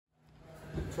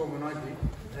Tomoe Nage,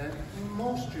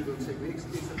 most judo techniques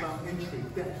is about entry,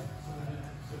 depth.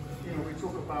 You know, we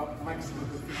talk about maximum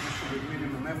efficiency with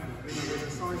minimum effort. You know, there's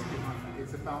a science behind it.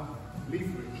 It's about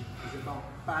leverage, it's about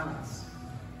balance,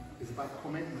 it's about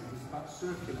commitment, it's about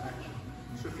circular action.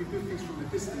 So if you do things from a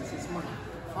distance, it's much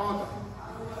harder.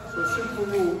 So a simple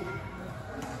rule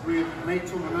with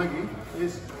Tomoe Nage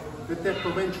is the depth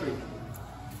of entry.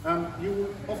 You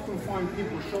will often find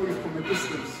people show you from a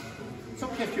distance. It's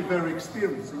okay if you're very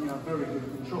experienced and you have very good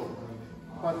control.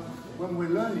 But when we're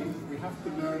learning, we have to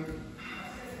learn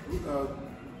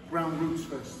ground roots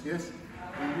first, yes?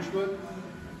 English word?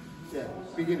 Yeah,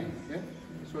 beginning, yeah?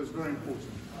 So it's very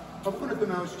important. What we're going to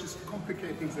do now is just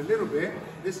complicate things a little bit.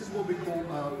 This is what we call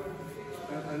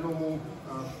a normal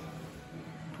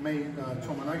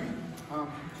Tomoe Nage.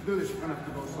 To do this, we're going to have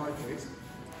to go sideways.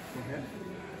 Okay.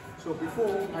 So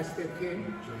before I step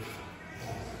in,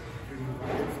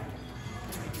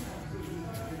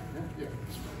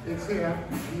 it's here,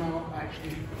 now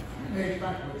actually lay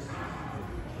backwards.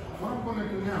 What I'm going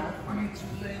to do now, I need to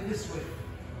lay this way.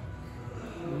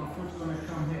 And my foot's going to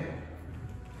come here.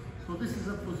 So this is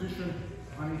a position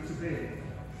I need to be in.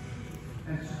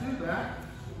 And to do that,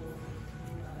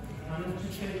 I need to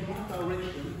change one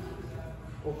direction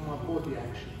of my body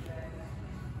action.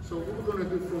 So what we're going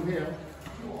to do from here,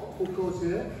 foot goes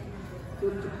here,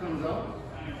 foot comes up,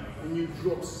 and you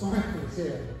drop sideways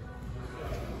here,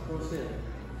 goes here.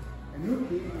 And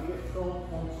Nuki, you get thrown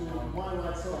onto my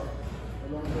right side,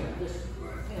 along there, this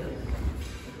area.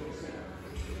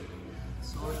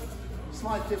 So,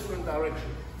 slight different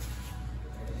direction.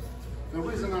 The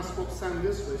reason I spoke stand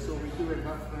this way, so we do it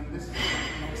back and this way,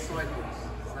 not sideways.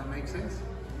 Does that make sense?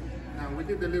 Now, we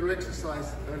did a little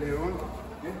exercise earlier on,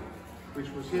 yeah, which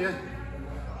was here,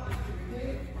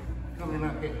 coming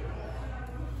up here.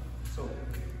 So,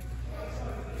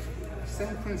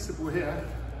 same principle here,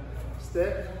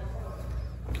 step,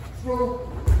 throw,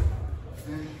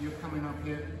 and you're coming up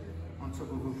here on top of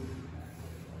the hook.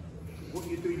 What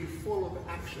you do, you follow the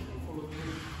action, you follow the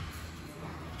movement.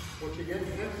 Watch again,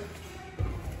 here.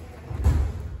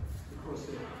 Across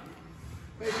here.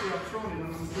 Basically, I've thrown it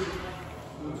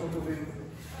on top of him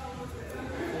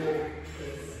for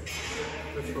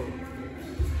the throw.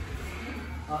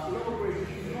 Lower grade, if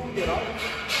you don't get up,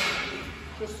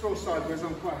 just throw sideways,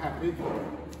 I'm quite happy.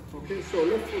 Okay, so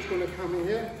left foot's going to come in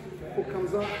here, foot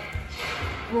comes up,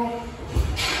 drop,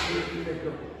 and you let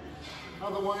go.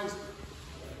 Otherwise,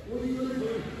 what are you going to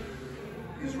do?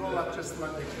 Is roll up just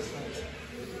like exercise.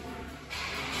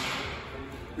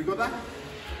 We got that?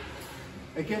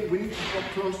 Again, we need to drop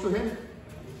close to him,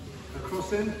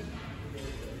 across him,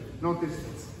 no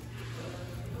distance.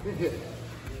 In here.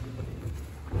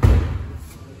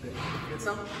 Get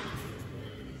some?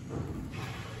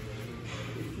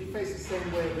 If you face the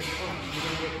same way every time, you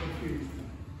don't get confused.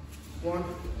 One,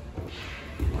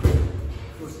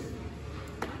 push it.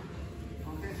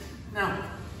 Okay? Now,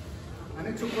 I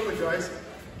need to apologize.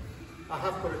 I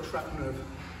have got a trapped nerve,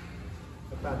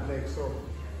 a bad leg, so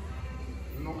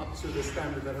I'm not up to the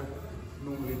standard that I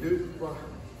normally do, but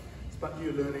it's about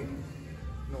you learning,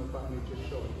 not about me just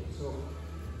showing you. So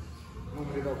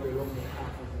normally that'll be a lot more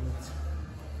powerful than that.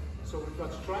 So we've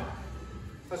got to try.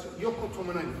 That's Yoko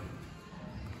Tomoe Nage.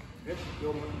 Yes,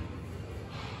 Yoko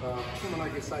Tomoe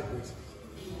Nage sideways.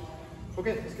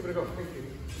 Okay, let's give it a go. Thank you.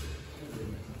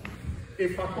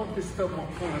 If I can't disturb my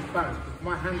opponent's balance,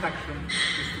 my hand action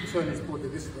is to turn his body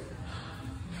this way.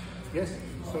 Yes?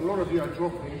 So a lot of you are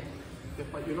dropping,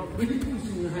 but you're not really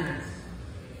using your hands.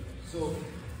 So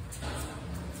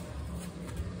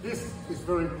this is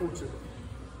very important.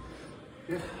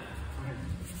 Yes?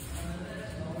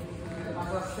 As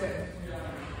I said,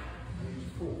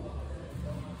 pull.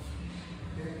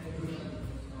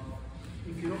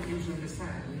 If you're not using this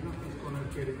hand, you're not going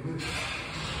to get it moving.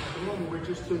 At the moment, we're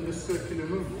just doing the circular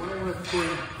movement. When I want to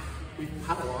throw with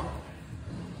power,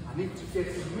 I need to get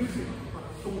it moving. If I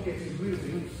don't get it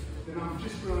moving, then I'm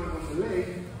just relying on the leg,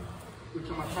 which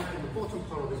I'm attacking the bottom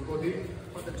part of his body,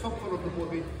 but the top part of the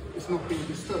body is not being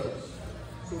disturbed.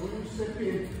 So when you step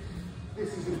in,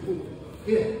 this is important.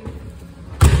 Here.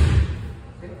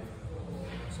 Okay?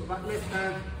 So that left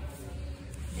hand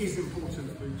is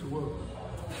important for you to work with.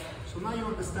 So now you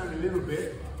understand a little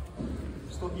bit.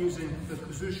 Start using the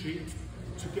Kuzushi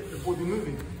to get the body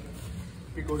moving,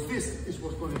 because this is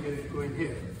what's going to get it going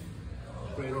here,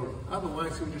 straight on.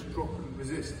 Otherwise, you'll just drop and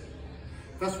resist.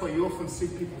 That's why you often see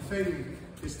people failing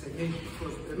this technique,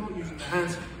 because they're not using their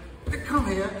hands. They come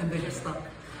here and they get stuck,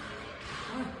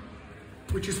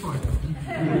 which is fine.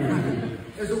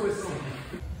 There's always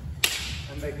something,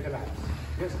 and they collapse.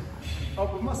 Yes.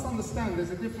 But we must understand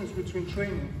there's a difference between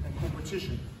training and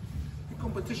competition. In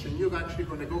competition, you're actually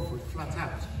going to go for it flat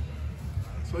out.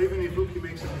 So even if rookie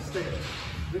makes a mistake,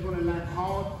 they're going to land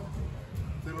hard,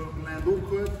 they're going to land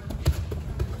awkward,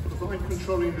 because I'm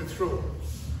controlling the throw.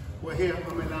 Where here,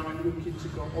 I'm allowing rookie to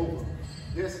go over.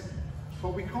 Yes?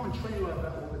 But we can't train like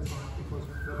that all the time because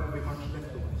there won't be much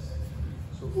left of us.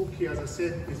 So Uki, as I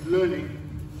said, is learning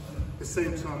the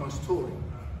same time as touring.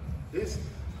 Yes?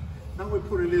 Now we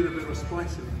put a little bit of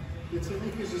spice in it. The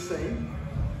technique is the same,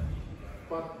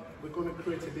 but we're going to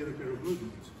create a little bit of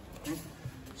movement. Okay?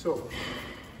 So,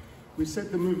 we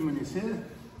said the movement is here.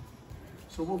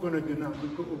 So what we're going to do now,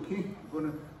 we've got Uki, we're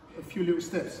going to a few little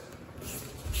steps.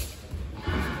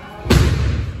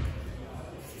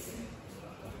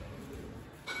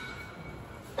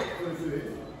 We're going to do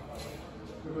it.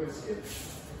 We're going to skip.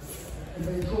 And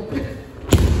then drop it.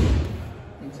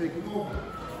 And take it over.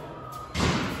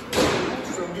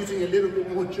 So I'm using a little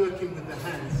bit more jerking with the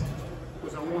hands.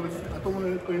 Because I don't want him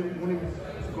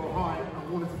to go high,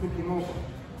 I want to flip him over.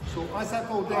 So as I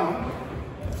go down,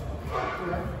 I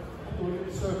do a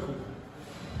little circle.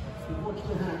 So watch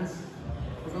the hands,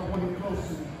 because I want him close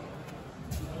to me.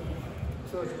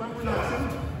 So it's quite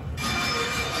relaxing.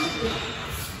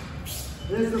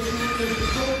 There's the foot, there's the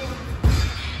foot.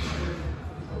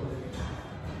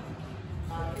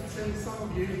 I keep saying some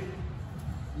of you,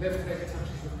 left leg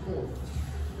touches the floor.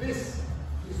 This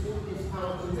is what gives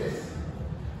power to this.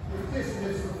 If this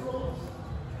lifts the floor,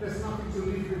 there's nothing to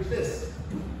leverage this.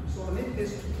 So I need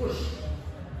this to push.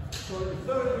 So it's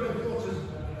very, very important.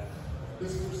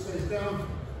 This foot stays down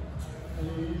and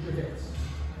you use your hips.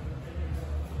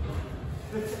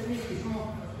 The technique is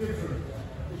not different.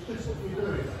 It's just what we're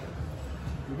doing.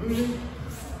 You're moving,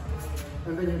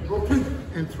 and then you drop it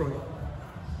and throw it.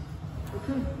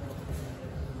 Okay?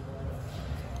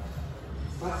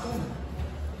 That's all.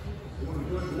 You want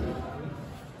to do it?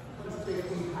 Let's take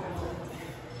it impact.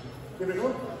 Give it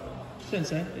up.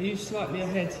 Sensei, are you slightly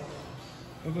ahead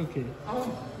of Uki?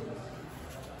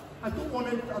 I don't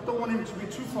want him to be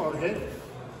too far ahead.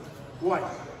 Why?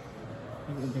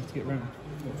 You wouldn't be able to get round.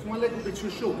 So my leg will be too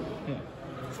short. Yeah.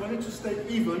 So I need to stay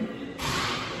even.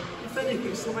 If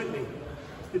anything, slightly.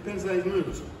 Depends how he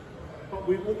moves. But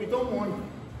what we don't want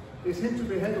is him to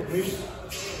be ahead of me.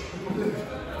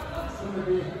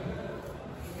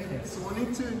 So I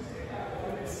need to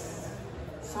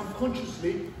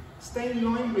subconsciously stay in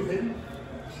line with him.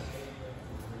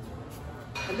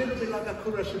 A little bit like that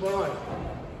Kurashibarai.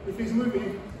 If he's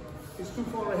moving, he's too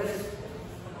far ahead,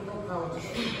 I don't know how to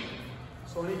sweep.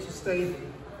 So I need to stay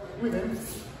with him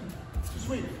to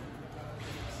sweep.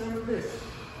 Same with this.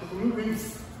 If we're moving,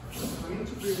 I need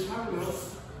to do parallel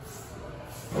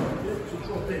to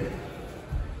drop in.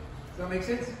 Does that make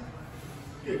sense?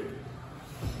 Good.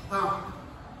 Now,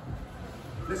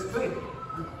 let's play.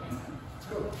 Let's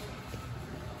go.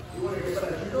 You want to get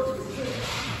better Judo?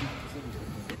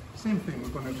 Same thing, we're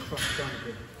going to crush down a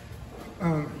bit.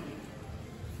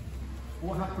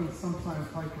 What happens sometimes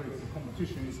high grades in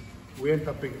competition is we end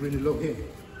up being really low here.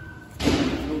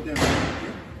 Low down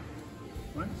here.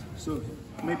 Right? So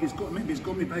maybe it's got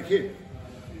me back here.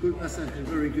 Good, that's actually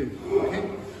very good. Okay?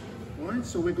 Alright,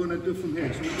 so we're gonna do from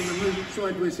here. So we're gonna move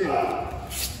sideways here.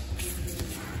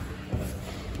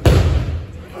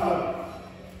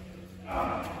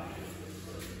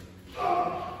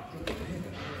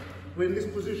 We're in this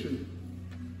position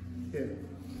here.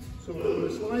 So we're going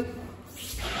to slide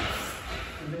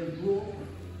and then draw,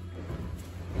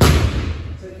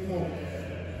 take him over.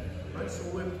 Right, so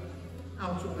we're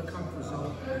out of the comfort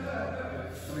zone. Does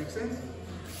that make sense?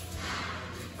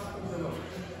 Up and up.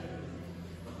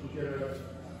 You get a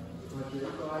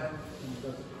thigh and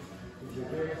with your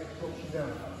leg, drops you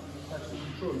down. That's the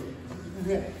control. And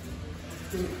here.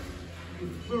 So it's a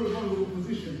very vulnerable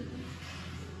position.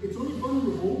 It's only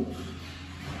vulnerable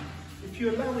if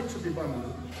you allow it to be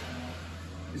vulnerable.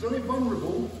 It's only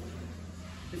vulnerable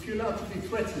if you allow it to be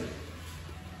threatened.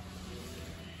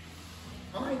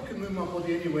 I can move my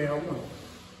body any way I want.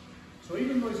 So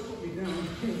even though it's put me down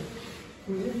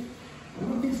here,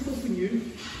 nothing's stopping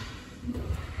you.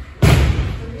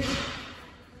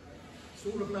 It's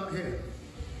all about here.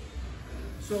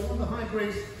 So on the high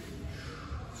grades,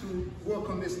 to work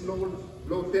on this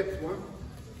low depth one,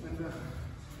 and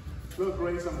low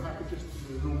grades, I'm happy just to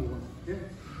do the normal one, yeah?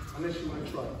 Unless you want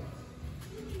to try.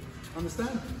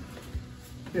 Understand?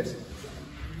 Yes?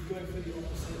 You going for the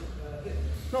opposite hip?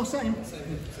 No, same.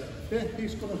 Yeah,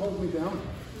 he's going to hold me down.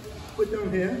 Put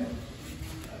down here.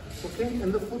 Okay,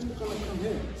 and the foot's going to come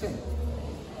here. Same.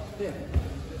 Here.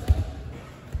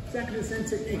 Exactly the same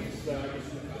technique.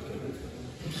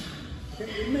 Okay,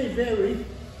 it may vary.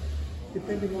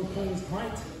 depending on Tony's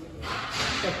height.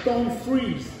 But don't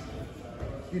freeze.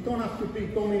 You don't have to be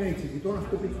dominated, you don't have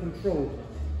to be controlled.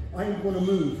 I'm going to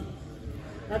move.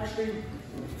 Actually,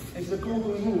 it's a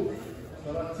golden rule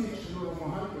that I teach a lot of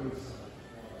my hikers.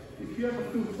 If you ever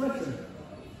feel threatened,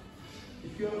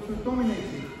 if you ever feel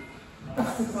dominated,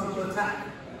 that's the time to attack.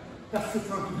 That's the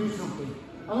time to do something.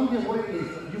 I don't care what it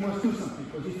is, you must do something,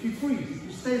 because if you freeze, if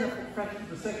you stay there for a fraction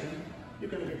of a second, you're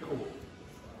going to get caught.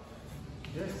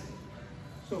 Yes?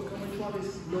 So can we try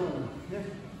this low? Yeah?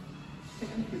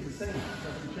 Technique is the same,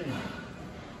 doesn't change.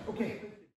 Okay.